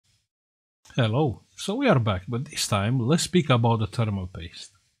Hello. So we are back, but this time let's speak about the thermal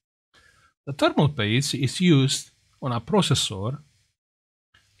paste. The thermal paste is used on a processor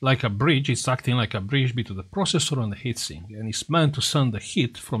like a bridge. It's acting like a bridge between the processor and the heatsink, and it's meant to send the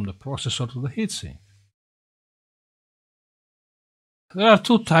heat from the processor to the heatsink. There are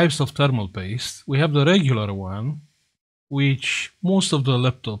two types of thermal paste. We have the regular one, which most of the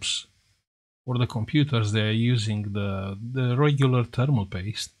laptops or the computers they are using the regular thermal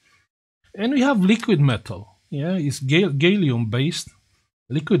paste. And we have liquid metal. Yeah, it's gallium based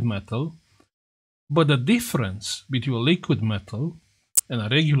liquid metal. But the difference between liquid metal and a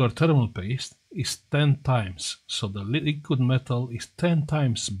regular thermal paste is 10 times. So the liquid metal is 10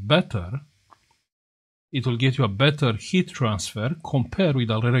 times better. It will get you a better heat transfer compared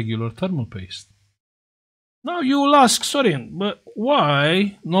with a regular thermal paste. Now you will ask, Sorin, but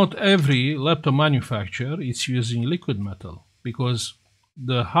why not every laptop manufacturer is using liquid metal? Because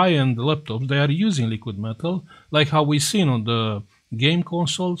the high-end laptops, they are using liquid metal, like how we've seen on the game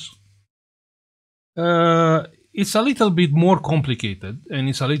consoles. It's a little bit more complicated, and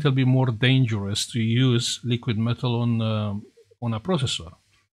it's a little bit more dangerous to use liquid metal on a processor.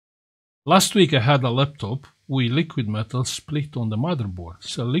 Last week I had a laptop with liquid metal split on the motherboard.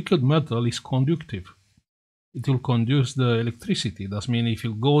 So liquid metal is conductive. It will conduce the electricity. That means if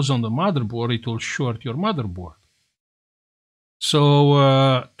it goes on the motherboard, it will short your motherboard.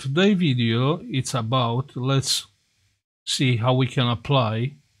 So today's video, it's about, let's see how we can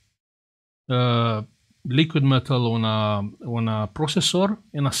apply liquid metal on a processor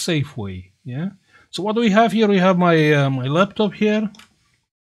in a safe way. Yeah. So what do we have here? We have my my laptop here.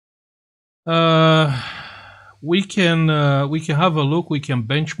 We can have a look. We can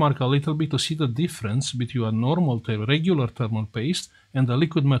benchmark a little bit to see the difference between a normal regular thermal paste and the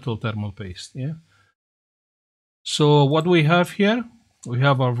liquid metal thermal paste. Yeah. So what we have here? We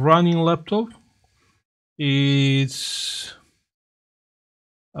have a running laptop. It's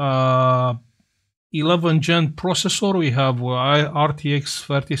 11 gen processor. We have RTX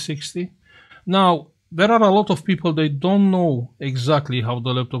 3060. Now there are a lot of people, they don't know exactly how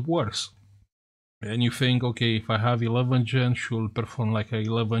the laptop works. And you think, okay, if I have 11 gen, should perform like a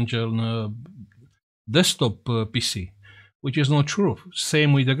 11 gen desktop PC, which is not true.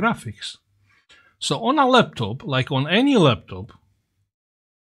 Same with the graphics. So on a laptop, like on any laptop,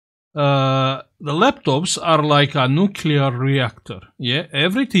 the laptops are like a nuclear reactor. Yeah,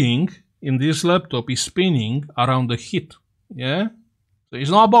 everything in this laptop is spinning around the heat. Yeah, so it's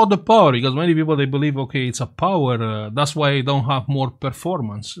not about the power, because many people, they believe, okay, it's a power, that's why I don't have more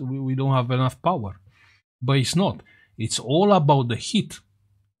performance, we don't have enough power. But it's not. It's all about the heat.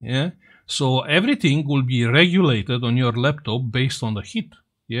 Yeah, so everything will be regulated on your laptop based on the heat.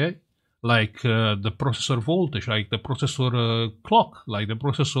 Yeah, like the processor voltage, like the processor clock, like the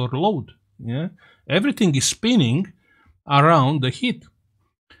processor load. Yeah, everything is spinning around the heat.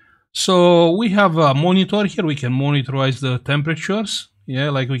 So we have a monitor here. We can monitorize the temperatures. Yeah,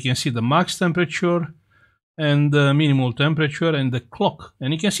 like we can see the max temperature and the minimal temperature and the clock.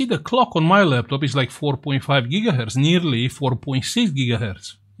 And you can see the clock on my laptop is like 4.5 gigahertz, nearly 4.6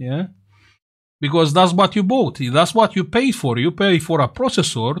 gigahertz. Yeah, because that's what you bought. That's what you pay for. You pay for a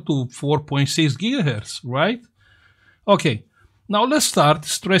processor to 4.6 gigahertz, right? Okay. Now let's start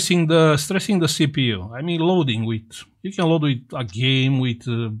stressing the CPU. I mean, loading with, you can load with a game, with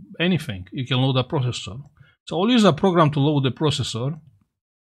anything. You can load a processor. So I'll use a program to load the processor.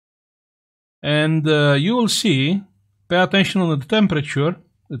 And you will see, pay attention on the temperature.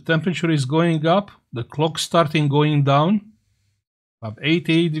 The temperature is going up. The clock starting going down. Up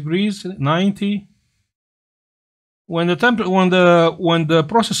 88 degrees, 90. When the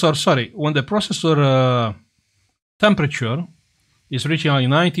processor temperature is reaching like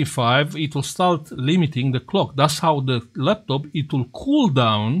 95, it will start limiting the clock. That's how the laptop, it will cool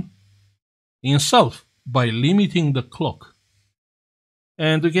down itself by limiting the clock.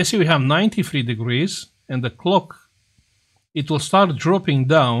 And you can see we have 93 degrees, and the clock, it will start dropping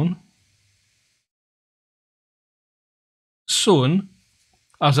down soon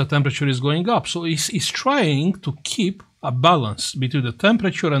as the temperature is going up. So it's trying to keep a balance between the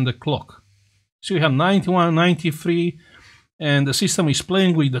temperature and the clock. So you have 91, 93, and the system is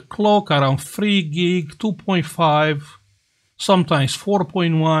playing with the clock around 3 gig, 2.5, sometimes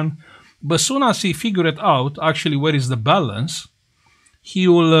 4.1. But as soon as he figures it out, actually where is the balance, he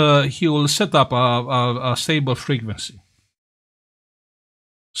will set up a stable frequency.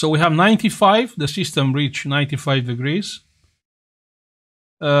 So we have 95, the system reached 95 degrees.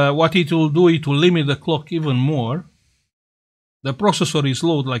 What it will do, it will limit the clock even more. The processor is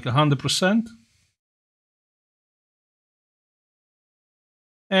loaded like 100%.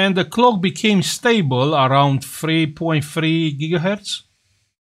 and the clock became stable around 3.3 gigahertz.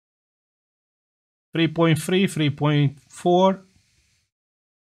 3.3, 3.4.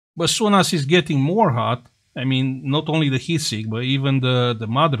 But as soon as it's getting more hot, I mean, not only the heatsink, but even the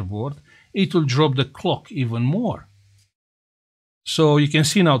motherboard, it will drop the clock even more. So you can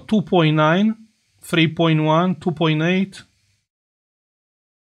see now 2.9, 3.1, 2.8.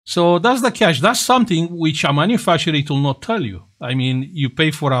 So that's the catch. That's something which a manufacturer it will not tell you. I mean, you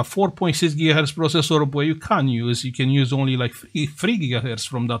pay for a 4.6 gigahertz processor, but you can use only like 3 gigahertz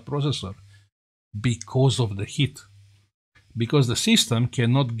from that processor because of the heat. Because the system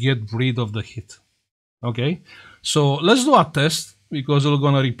cannot get rid of the heat. Okay, so let's do a test because we're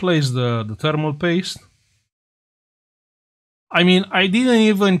gonna replace the thermal paste. I mean, I didn't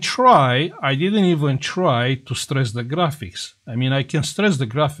even try to stress the graphics. I mean, I can stress the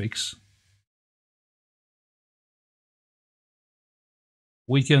graphics.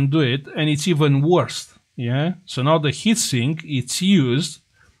 We can do it, and it's even worse. Yeah. So now the heatsink it's used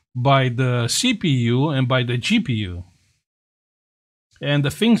by the CPU and by the GPU, and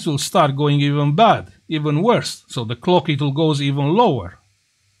the things will start going even bad, even worse. So the clock it will goes even lower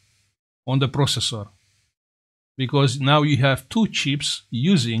on the processor, because now you have two chips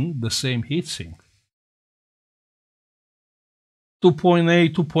using the same heatsink.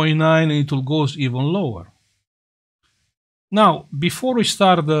 2.8, 2.9, and it will goes even lower. Now, before we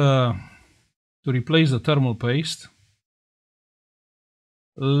start to replace the thermal paste,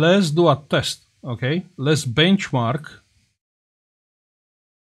 let's do a test. Okay, let's benchmark.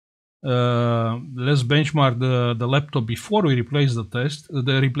 Let's benchmark the laptop before we replace the paste,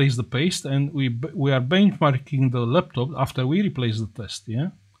 and we are benchmarking the laptop after we replace the test. Yeah.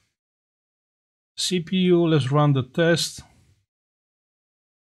 CPU. Let's run the test.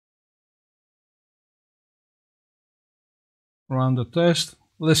 Run the test.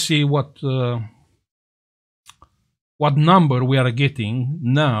 Let's see what number we are getting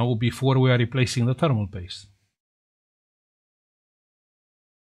now before we are replacing the thermal paste.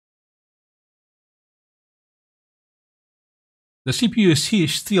 The CPU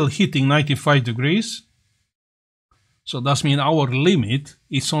is still hitting 95 degrees. So that means our limit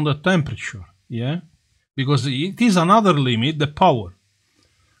is on the temperature, yeah? Because it is another limit, the power.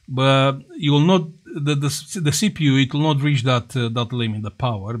 But you will not, the CPU, it will not reach that limit, the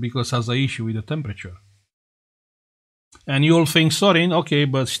power, because it has an issue with the temperature. And you'll think, sorry, okay,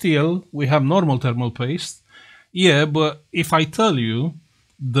 but still, we have normal thermal paste. Yeah, but if I tell you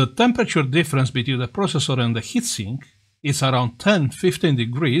the temperature difference between the processor and the heatsink, it's around 10-15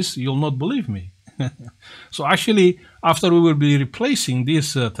 degrees, you'll not believe me. So actually, after we will be replacing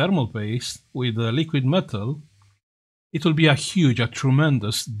this thermal paste with liquid metal, it will be a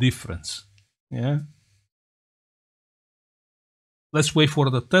tremendous difference. Yeah. Let's wait for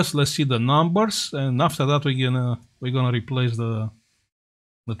the test. Let's see the numbers, and after that we're gonna replace the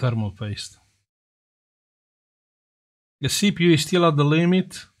thermal paste. The CPU is still at the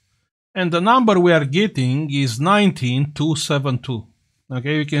limit. And the number we are getting is 19272.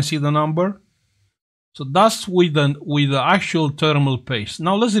 Okay, you can see the number. So that's with the actual thermal paste.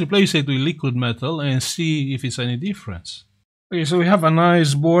 Now let's replace it with liquid metal and see if it's any difference. Okay, so we have a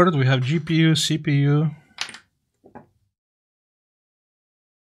nice board. We have GPU, CPU.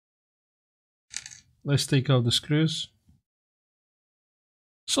 Let's take out the screws.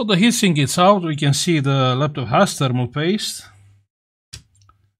 So the heatsink is out. We can see the laptop has thermal paste.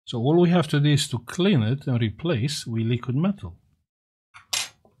 So all we have to do is to clean it and replace with liquid metal.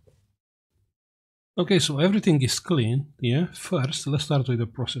 Okay, so everything is clean. Yeah, first let's start with the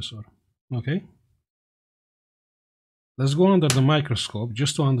processor. Okay, let's go under the microscope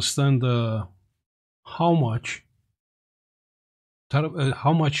just to understand how much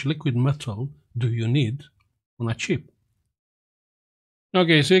liquid metal do you need on a chip.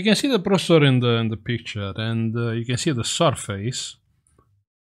 Okay, so you can see the processor in the picture, and you can see the surface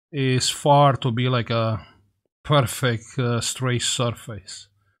is far to be like a perfect straight surface.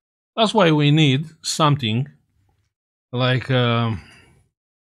 That's why we need something like a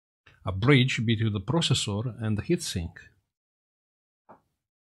bridge between the processor and the heatsink.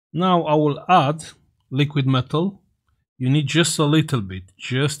 Now I will add liquid metal. You need just a little bit,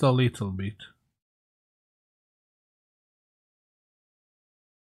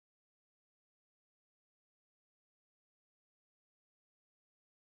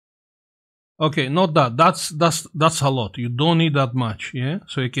 Okay, not that. That's a lot. You don't need that much, yeah?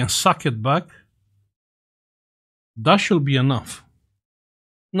 So you can suck it back. That should be enough.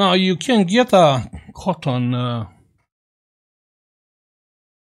 Now you can get a cotton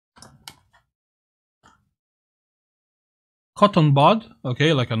cotton bud,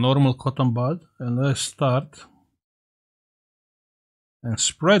 okay, like a normal cotton bud, and let's start and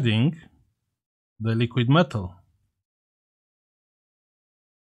spreading the liquid metal.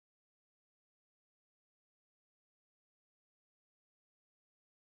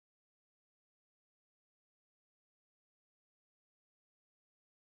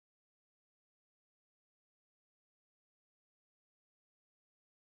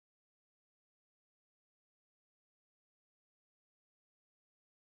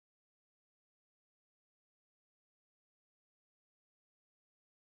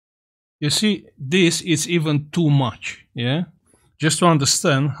 You see, this is even too much, yeah? Just to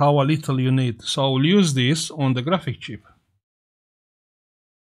understand how little you need. So I'll use this on the graphic chip.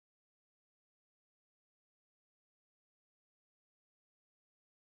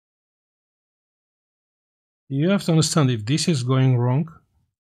 You have to understand, if this is going wrong,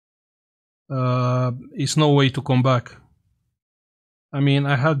 it's no way to come back. I mean,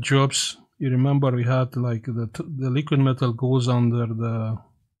 I had jobs, you remember we had like the liquid metal goes under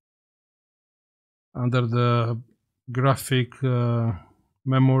the graphic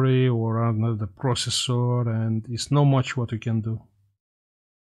memory or under the processor, and it's not much what we can do.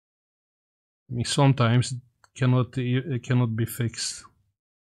 I mean, sometimes it cannot be fixed.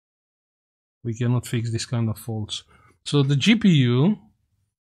 We cannot fix this kind of faults. So the GPU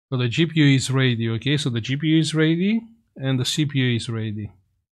is ready, okay? So the GPU is ready and the CPU is ready.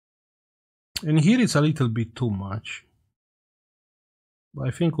 And here it's a little bit too much, but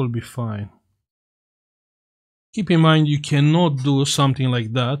I think we'll be fine. Keep in mind, you cannot do something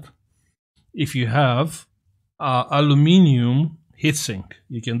like that if you have aluminium heatsink.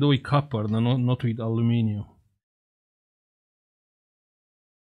 You can do with copper, not with aluminium.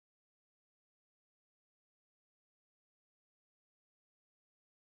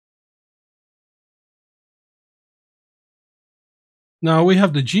 Now we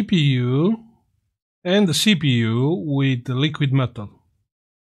have the GPU and the CPU with the liquid metal.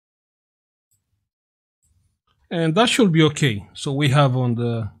 And that should be okay. So we have on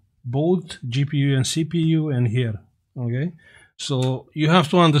the both GPU and CPU and here, okay? So you have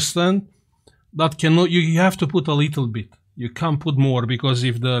to understand that you have to put a little bit. You can't put more, because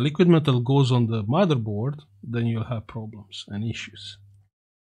if the liquid metal goes on the motherboard, then you'll have problems and issues.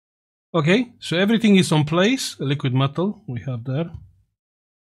 Okay, so everything is on place. Liquid metal we have there.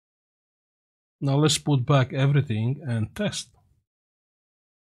 Now let's put back everything and test.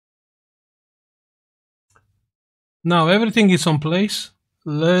 Now everything is on place.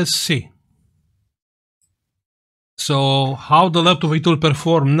 Let's see. So how the laptop will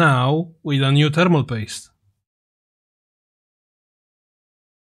perform now with a new thermal paste.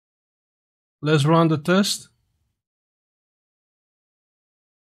 Let's run the test.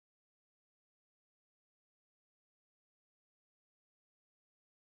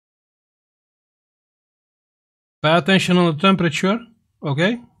 Pay attention on the temperature,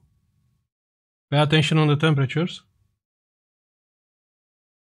 okay? Pay attention on the temperatures.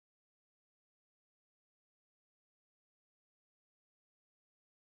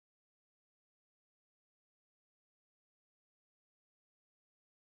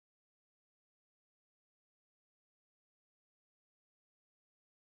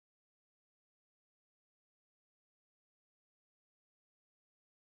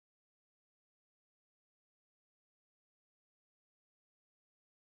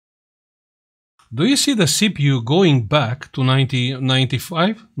 Do you see the CPU going back to 90,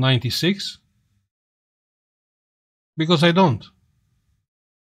 95, 96? Because I don't.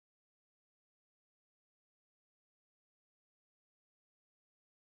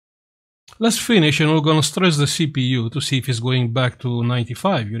 Let's finish and we're gonna stress the CPU to see if it's going back to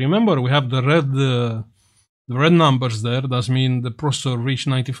 95. You remember we have the red numbers there. That means the processor reached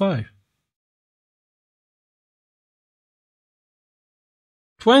 95.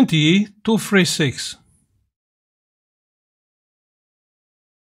 20,236.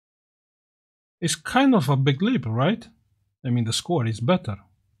 It's kind of a big leap, right? I mean, the score is better.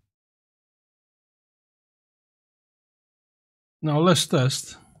 Now let's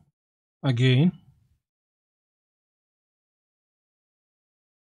test again.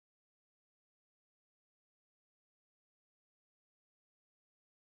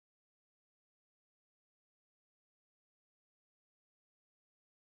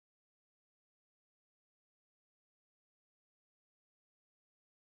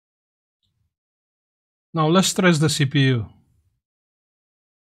 Now let's stress the CPU.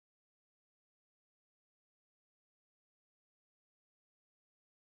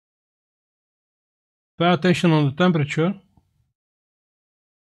 Pay attention on the temperature.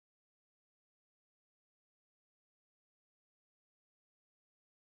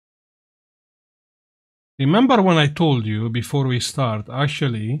 Remember when I told you before we start,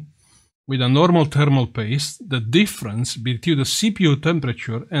 actually, with a normal thermal paste, the difference between the CPU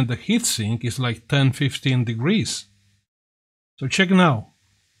temperature and the heatsink is like 10-15 degrees. So check now.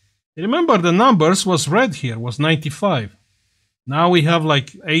 Remember the numbers was red here, was 95. Now we have like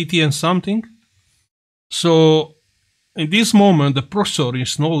 80 and something. So in this moment, the processor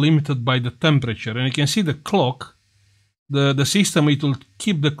is not limited by the temperature. And you can see the clock, the system, it will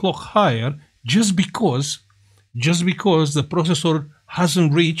keep the clock higher just because the processor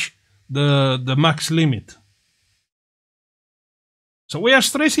hasn't reached the max limit. So we are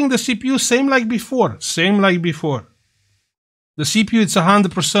stressing the CPU same like before. The CPU is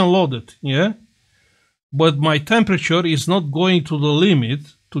 100% loaded, yeah? But my temperature is not going to the limit,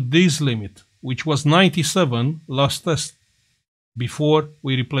 to this limit, which was 97 last test, before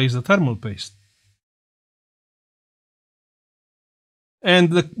we replaced the thermal paste.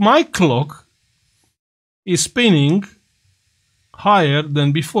 And my clock is spinning higher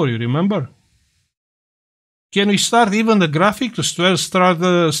than before, you remember? Can we start even the graphic to stress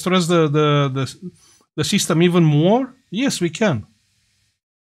the system even more? Yes, we can.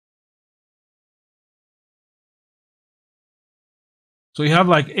 So you have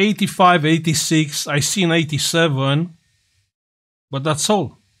like 85, 86, I see 87, but that's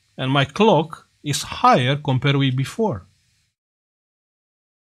all. And my clock is higher compared with before.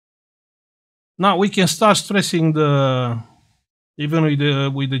 Now we can start stressing even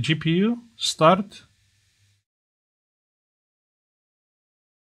with the GPU. Start.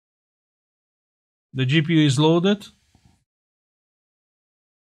 The GPU is loaded.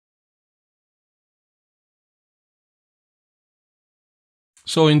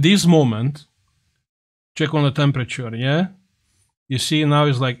 So in this moment, check on the temperature, yeah? You see now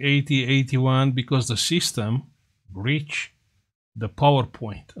it's like 80, 81 because the system reached the power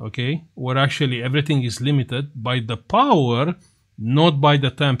point, okay? Where actually everything is limited by the power, not by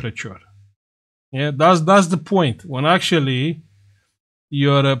the temperature. Yeah, that's the point. When actually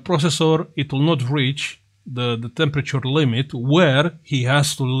your processor, it will not reach the temperature limit where he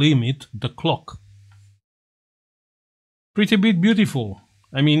has to limit the clock. Pretty bit beautiful.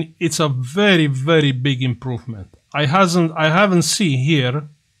 I mean, it's a very, very big improvement. I haven't seen here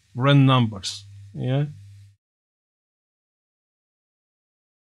run numbers. Yeah.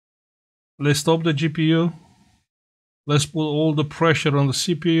 Let's stop the GPU. Let's put all the pressure on the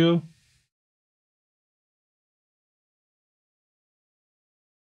CPU.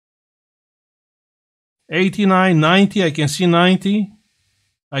 $89, $90, I can see 90.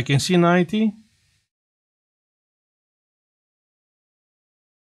 I can see 90.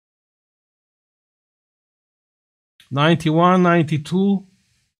 $91, $92,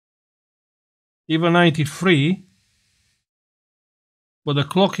 even $93, but the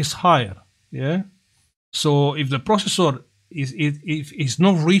clock is higher, yeah? So if the processor is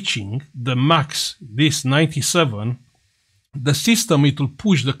not reaching the max, this 97, the system, it will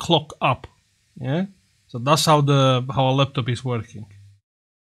push the clock up, yeah? So that's how a laptop is working.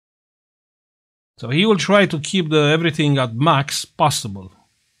 So he will try to keep everything at max possible.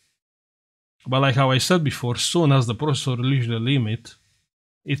 But like how I said before, soon as the processor reaches the limit,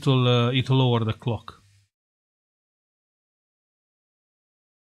 it will lower the clock.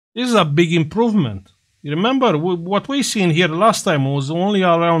 This is a big improvement. You remember what we seen here last time was only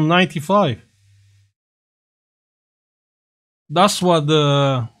around 95. That's what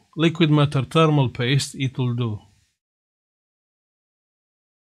the liquid metal thermal paste it will do.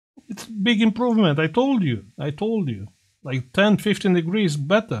 It's a big improvement. I told you. Like 10-15 degrees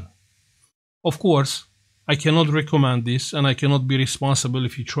better. Of course, I cannot recommend this, and I cannot be responsible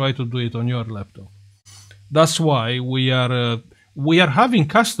if you try to do it on your laptop. That's why we are having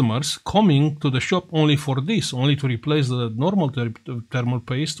customers coming to the shop only for this, only to replace the normal thermal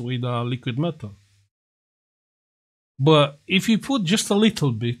paste with liquid metal. But if you put just a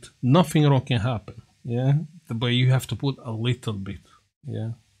little bit, nothing wrong can happen. Yeah, but you have to put a little bit.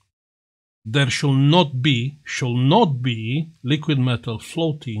 Yeah, there shall not be liquid metal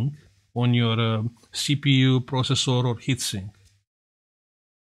floating on your CPU, processor, or heatsink.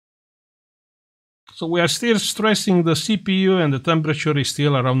 So we are still stressing the CPU, and the temperature is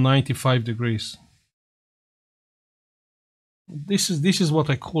still around 95 degrees. This is what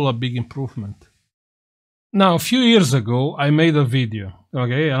I call a big improvement. Now, a few years ago, I made a video,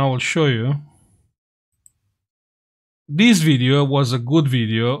 okay, and I will show you. This video was a good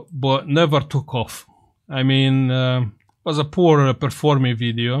video, but never took off. I mean, it was a poor performing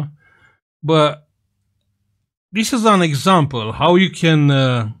video. But this is an example how you can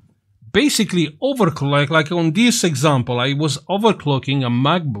basically overclock. Like on this example, I was overclocking a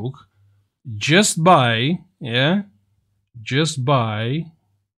MacBook just by, just by,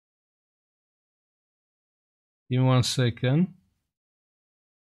 give me 1 second,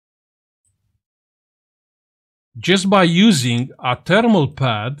 just by using a thermal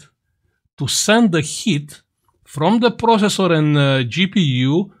pad to send the heat from the processor and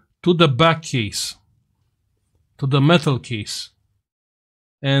GPU to the back case, to the metal case.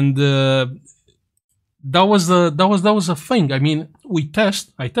 And that was a thing. I mean,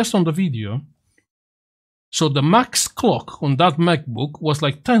 I test on the video. So the max clock on that MacBook was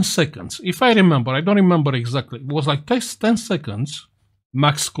like 10 seconds. If I remember, I don't remember exactly. It was like 10 seconds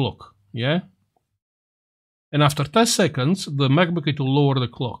max clock, yeah? And after 10 seconds, the MacBook it will lower the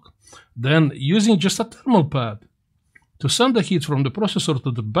clock. Then using just a thermal pad to send the heat from the processor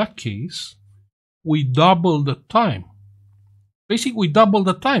to the back case, we double the time. Basically, we double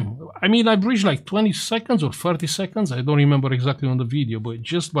the time. I mean, I've reached like 20 seconds or 30 seconds. I don't remember exactly on the video, but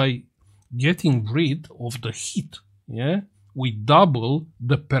just by getting rid of the heat, yeah, we double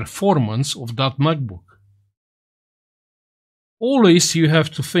the performance of that MacBook. Always you have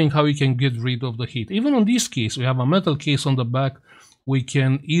to think how you can get rid of the heat. Even on this case, we have a metal case on the back. We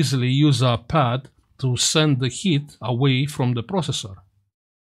can easily use a pad to send the heat away from the processor.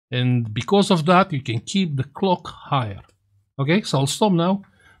 And because of that, you can keep the clock higher. Okay, so I'll stop now.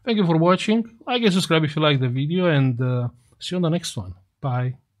 Thank you for watching. Like and subscribe if you like the video, and see you on the next one.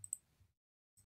 Bye.